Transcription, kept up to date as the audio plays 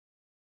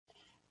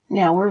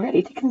Now we're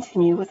ready to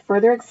continue with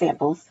further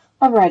examples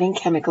of writing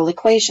chemical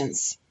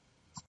equations.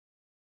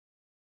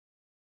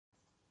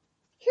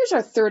 Here's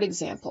our third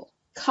example.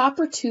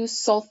 Copper 2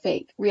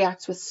 sulfate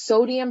reacts with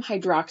sodium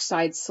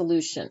hydroxide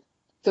solution.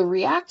 The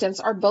reactants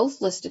are both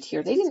listed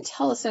here. They didn't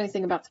tell us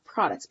anything about the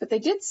products, but they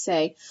did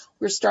say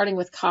we're starting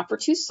with copper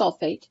 2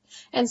 sulfate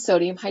and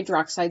sodium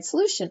hydroxide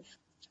solution.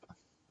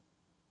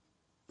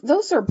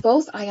 Those are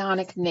both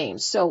ionic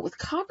names. So with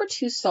copper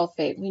 2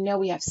 sulfate, we know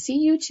we have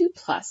Cu2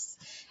 plus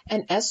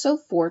and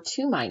SO4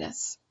 2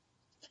 minus.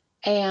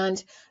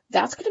 And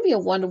that's going to be a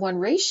 1-to-1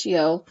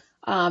 ratio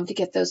to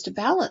get those to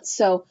balance.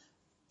 So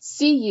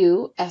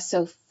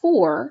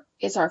CuSO4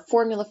 is our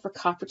formula for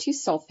copper 2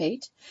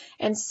 sulfate,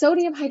 and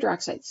sodium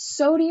hydroxide.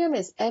 Sodium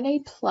is Na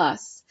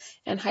plus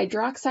and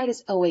hydroxide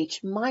is OH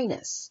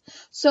minus.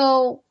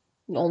 So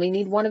we only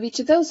need one of each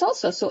of those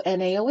also, so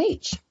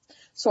NaOH.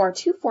 So our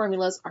two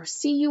formulas are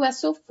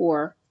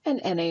CuSO4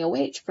 and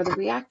NaOH for the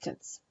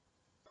reactants.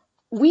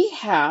 We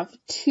have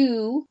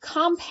two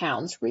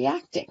compounds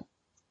reacting.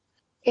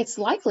 It's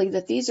likely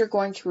that these are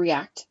going to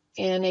react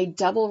in a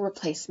double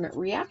replacement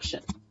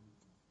reaction.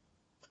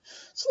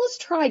 So let's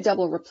try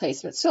double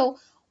replacement. So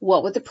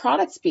what would the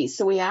products be?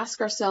 So we ask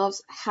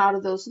ourselves, how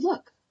do those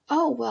look?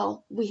 Oh,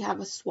 well, we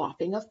have a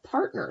swapping of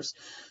partners.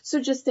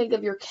 So just think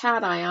of your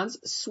cations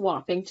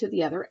swapping to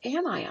the other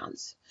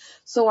anions.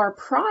 So our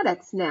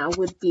products now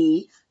would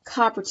be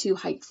copper 2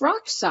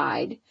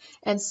 hydroxide,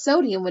 and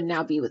sodium would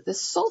now be with the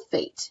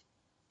sulfate.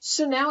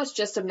 So now it's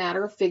just a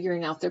matter of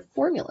figuring out their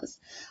formulas.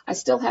 I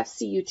still have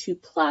Cu2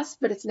 plus,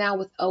 but it's now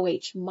with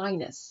OH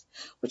minus,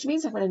 which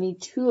means I'm going to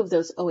need two of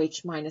those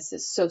OH minuses.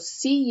 So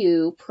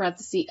Cu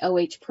parenthesis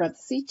OH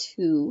parenthesis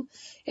 2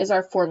 is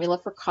our formula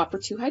for copper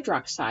 2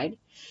 hydroxide,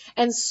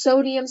 and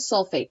sodium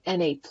sulfate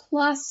Na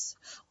plus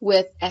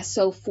with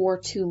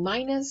SO4 2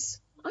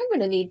 minus. I'm going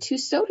to need two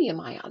sodium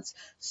ions.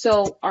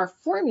 So our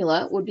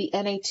formula would be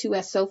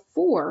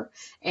Na2SO4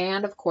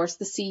 and of course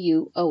the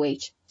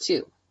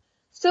CuOH2.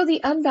 So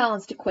the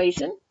unbalanced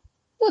equation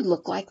would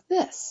look like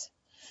this.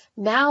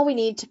 Now we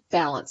need to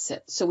balance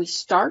it. So we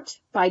start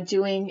by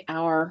doing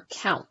our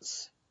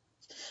counts.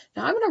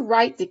 Now I'm going to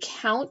write the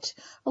count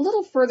a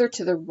little further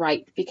to the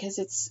right because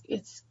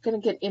it's going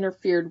to get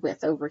interfered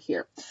with over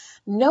here.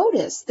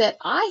 Notice that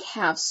I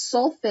have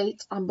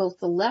sulfate on both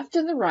the left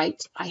and the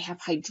right. I have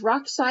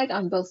hydroxide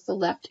on both the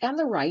left and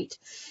the right.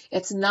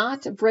 It's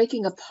not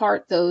breaking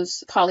apart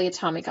those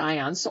polyatomic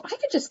ions, so I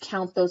could just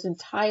count those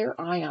entire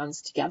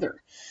ions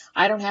together.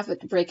 I don't have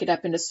to break it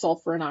up into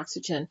sulfur and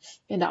oxygen,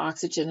 into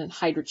oxygen and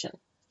hydrogen.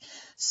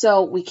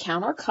 So we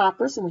count our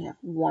coppers, and we have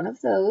one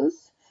of those,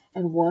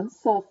 and one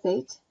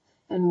sulfate,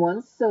 and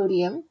one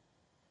sodium,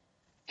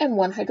 and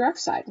one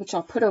hydroxide, which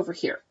I'll put over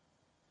here.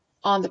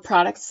 On the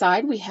product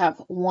side, we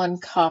have one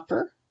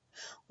copper,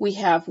 we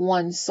have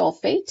one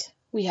sulfate,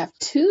 we have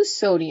two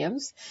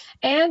sodiums,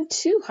 and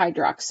two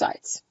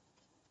hydroxides.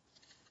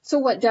 So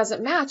what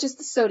doesn't match is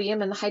the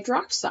sodium and the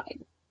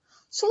hydroxide.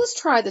 So let's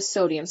try the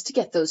sodiums. To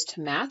get those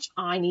to match,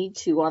 I need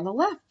two on the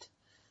left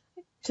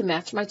to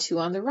match my two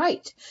on the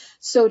right.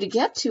 So to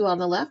get two on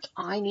the left,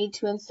 I need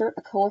to insert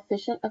a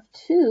coefficient of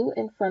 2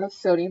 in front of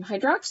sodium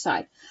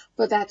hydroxide.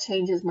 But that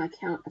changes my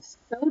count of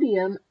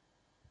sodium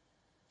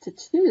to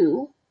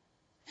 2,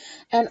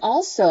 and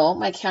also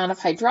my count of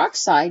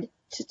hydroxide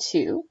to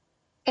 2.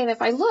 And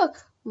if I look,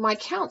 my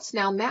counts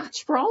now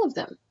match for all of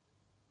them.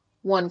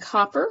 One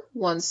copper,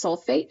 one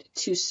sulfate,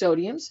 two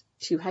sodiums,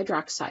 two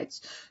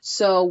hydroxides.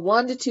 So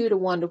 1 to 2 to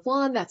 1 to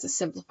 1, that's a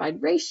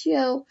simplified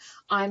ratio.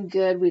 I'm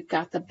good. We've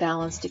got the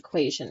balanced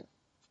equation.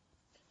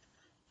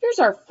 Here's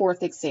our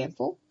fourth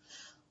example.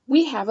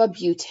 We have a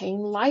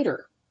butane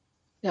lighter.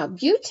 Now,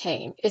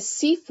 butane is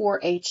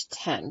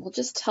C4H10. We'll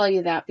just tell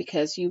you that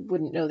because you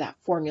wouldn't know that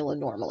formula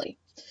normally.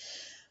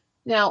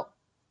 Now,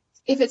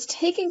 if it's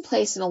taking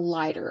place in a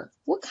lighter,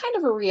 what kind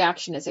of a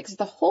reaction is it? Because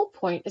the whole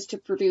point is to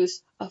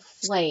produce a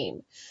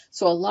flame,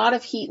 so a lot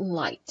of heat and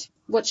light.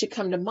 What should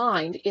come to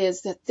mind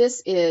is that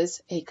this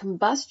is a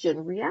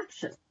combustion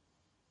reaction.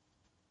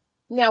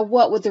 Now,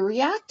 what would the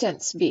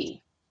reactants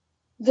be?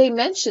 They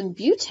mentioned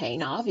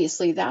butane,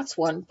 obviously that's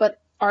one, but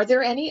are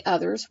there any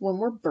others when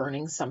we're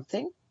burning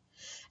something?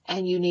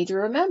 And you need to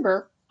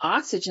remember,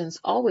 oxygen's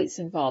always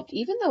involved,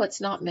 even though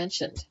it's not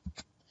mentioned.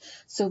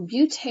 So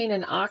butane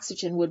and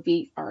oxygen would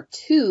be our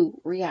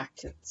two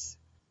reactants.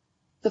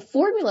 The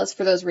formulas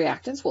for those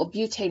reactants, well,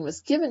 butane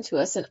was given to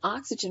us, and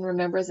oxygen,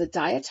 remember, is a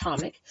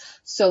diatomic,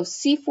 so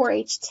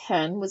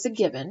C4H10 was a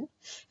given,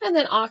 and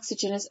then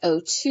oxygen is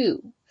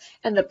O2.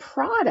 And the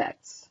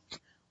products,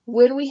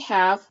 when we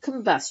have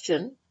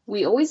combustion,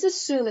 we always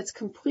assume it's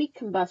complete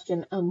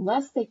combustion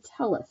unless they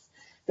tell us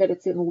that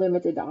it's in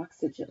limited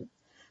oxygen.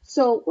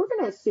 So we're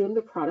going to assume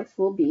the products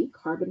will be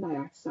carbon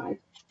dioxide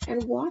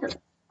and water.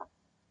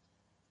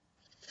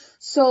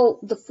 So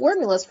the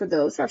formulas for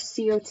those are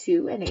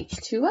CO2 and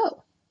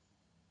H2O.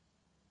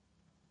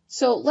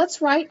 So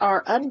let's write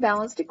our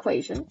unbalanced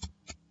equation.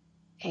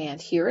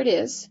 And here it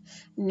is.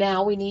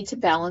 Now we need to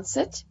balance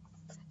it.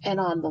 And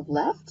on the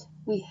left,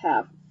 we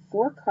have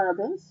 4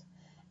 carbons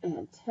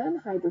and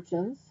 10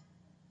 hydrogens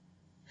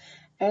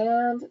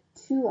and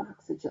 2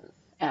 oxygens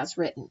as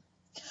written.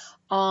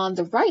 On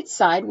the right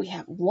side, we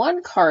have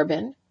 1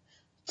 carbon,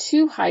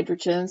 2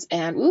 hydrogens,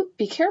 and oop,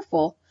 be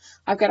careful.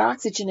 I've got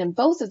oxygen in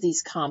both of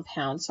these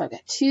compounds, so I've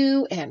got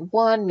 2 and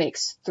 1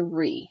 makes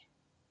 3.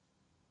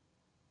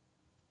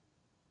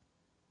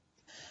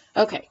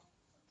 Okay,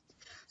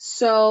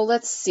 so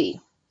let's see.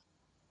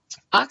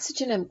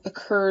 Oxygen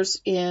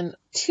occurs in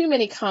too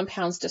many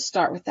compounds to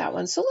start with that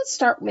one, so let's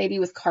start maybe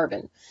with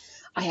carbon.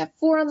 I have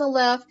 4 on the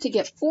left. To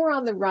get 4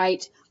 on the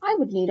right, I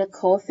would need a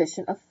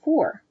coefficient of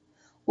 4,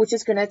 which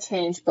is going to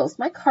change both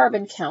my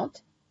carbon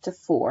count to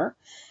 4,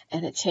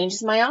 and it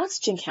changes my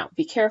oxygen count.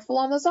 Be careful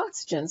on those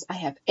oxygens. I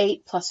have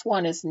 8 plus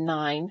 1 is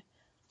 9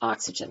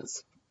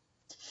 oxygens.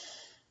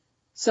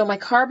 So my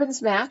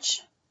carbons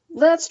match.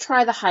 Let's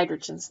try the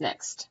hydrogens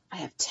next. I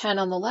have 10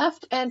 on the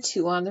left and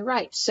 2 on the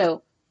right.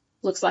 So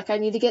looks like I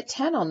need to get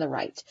 10 on the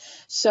right.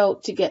 So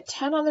to get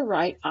 10 on the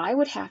right, I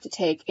would have to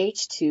take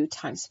H2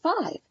 times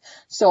 5.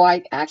 So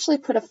I actually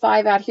put a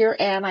 5 out here,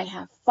 and I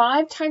have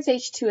 5 times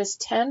H2 is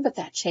 10, but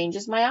that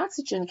changes my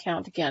oxygen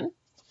count again.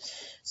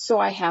 So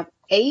I have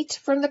 8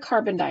 from the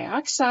carbon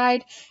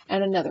dioxide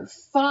and another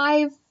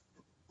 5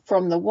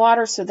 from the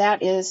water, so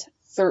that is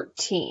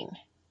 13.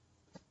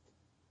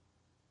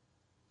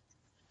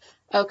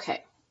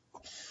 Okay,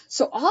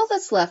 so all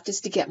that's left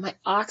is to get my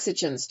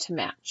oxygens to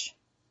match.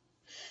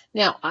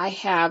 Now, I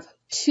have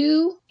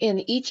 2 in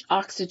each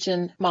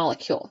oxygen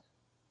molecule.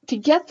 To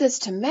get this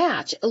to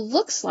match, it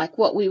looks like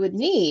what we would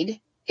need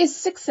is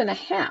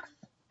 6.5.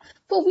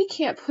 But we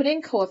can't put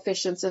in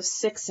coefficients of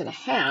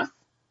 6.5.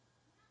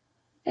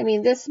 I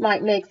mean, this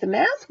might make the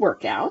math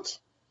work out,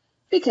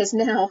 because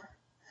now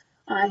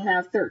I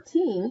have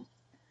 13,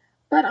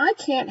 but I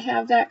can't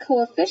have that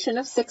coefficient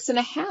of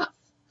 6.5.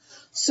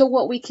 So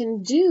what we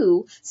can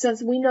do,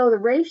 since we know the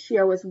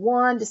ratio is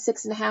 1 to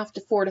 6.5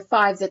 to 4 to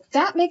 5,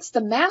 that makes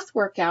the math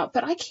work out,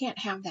 but I can't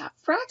have that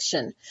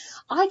fraction.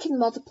 I can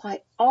multiply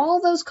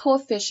all those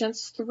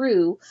coefficients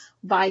through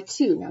by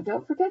 2. Now,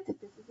 don't forget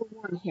that this is a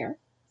 1 here.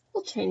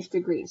 We'll change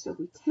degrees. So if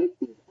we take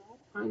these all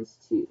times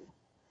 2,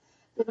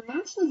 then I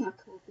actually have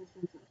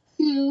coefficients of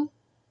 2,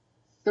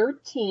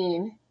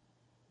 13,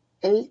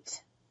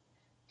 8,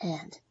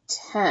 and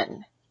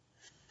 10.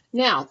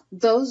 Now,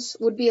 those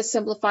would be a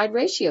simplified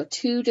ratio.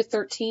 2 to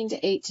 13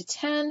 to 8 to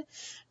 10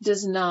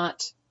 does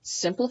not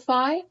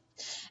simplify,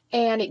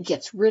 and it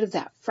gets rid of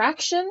that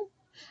fraction.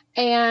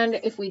 And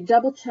if we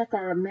double check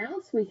our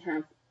amounts, we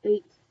have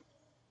 8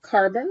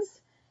 carbons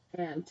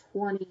and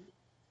 20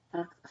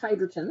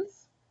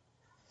 hydrogens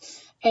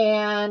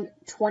and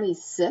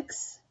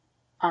 26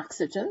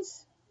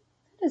 oxygens.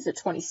 Is it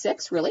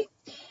 26, really?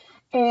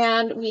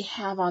 And we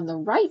have on the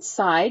right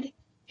side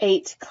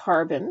 8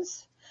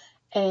 carbons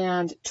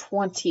and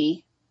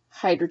 20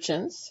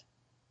 hydrogens.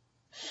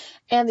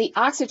 And the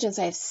oxygens,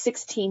 I have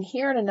 16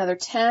 here and another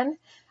 10,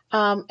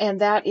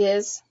 and that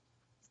is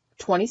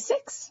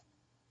 26.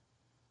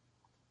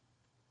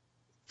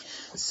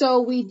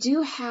 So we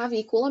do have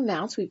equal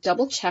amounts. We've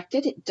double checked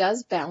it. It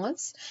does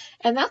balance.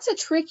 And that's a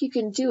trick you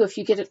can do if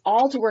you get it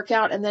all to work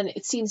out and then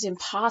it seems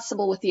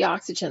impossible with the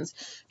oxygens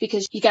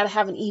because you got to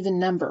have an even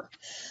number.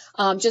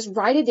 Just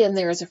write it in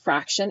there as a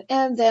fraction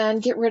and then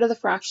get rid of the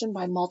fraction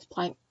by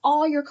multiplying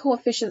all your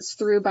coefficients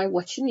through by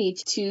what you need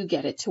to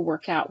get it to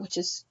work out, which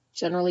is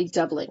generally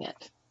doubling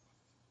it.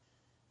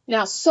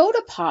 Now,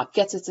 soda pop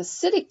gets its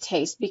acidic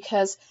taste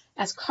because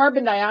as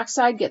carbon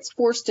dioxide gets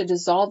forced to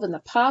dissolve in the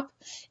pop,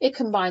 it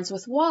combines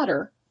with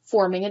water,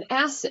 forming an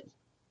acid.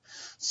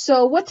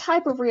 So what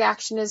type of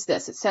reaction is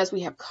this? It says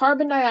we have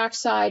carbon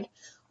dioxide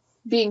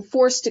being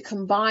forced to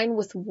combine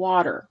with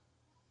water,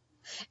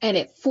 and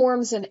it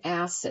forms an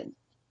acid.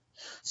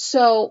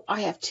 So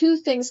I have 2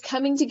 things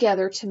coming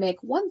together to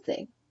make one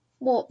thing.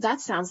 Well, that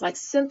sounds like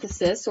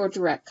synthesis or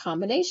direct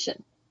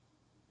combination.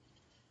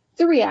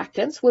 The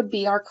reactants would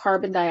be our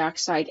carbon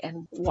dioxide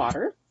and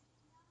water.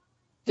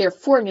 Their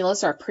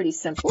formulas are pretty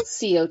simple,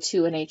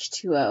 CO2 and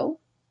H2O.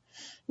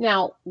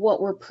 Now,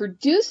 what we're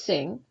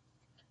producing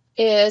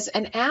is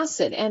an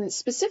acid, and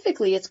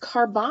specifically it's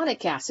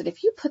carbonic acid.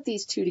 If you put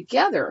these 2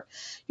 together,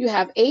 you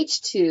have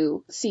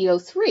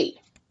H2CO3.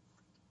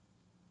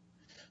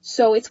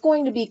 So it's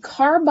going to be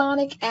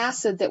carbonic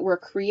acid that we're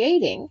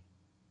creating,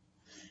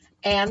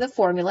 and the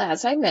formula,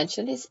 as I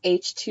mentioned, is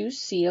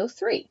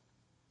H2CO3.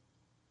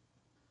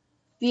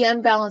 The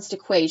unbalanced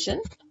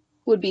equation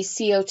would be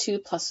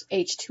CO2 plus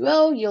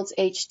H2O yields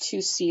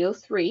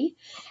H2CO3.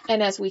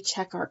 And as we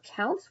check our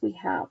counts, we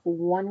have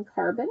 1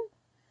 carbon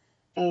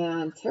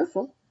and,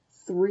 careful,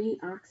 3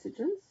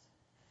 oxygens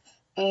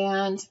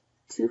and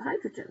 2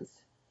 hydrogens.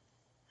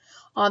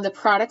 On the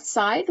product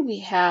side,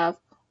 we have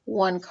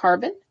 1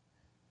 carbon,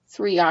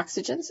 3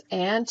 oxygens,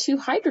 and 2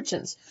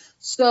 hydrogens.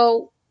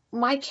 So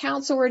my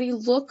counts already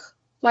look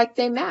like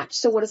they match.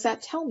 So what does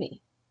that tell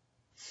me?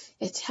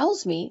 It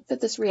tells me that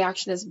this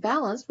reaction is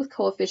balanced with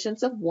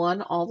coefficients of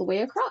 1 all the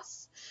way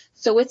across.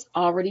 So it's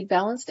already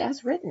balanced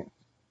as written.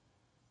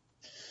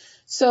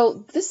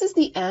 So this is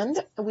the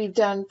end. We've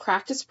done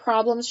practice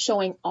problems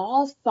showing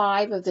all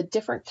 5 of the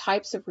different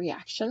types of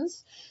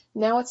reactions.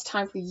 Now it's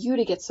time for you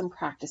to get some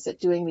practice at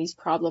doing these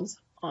problems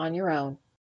on your own.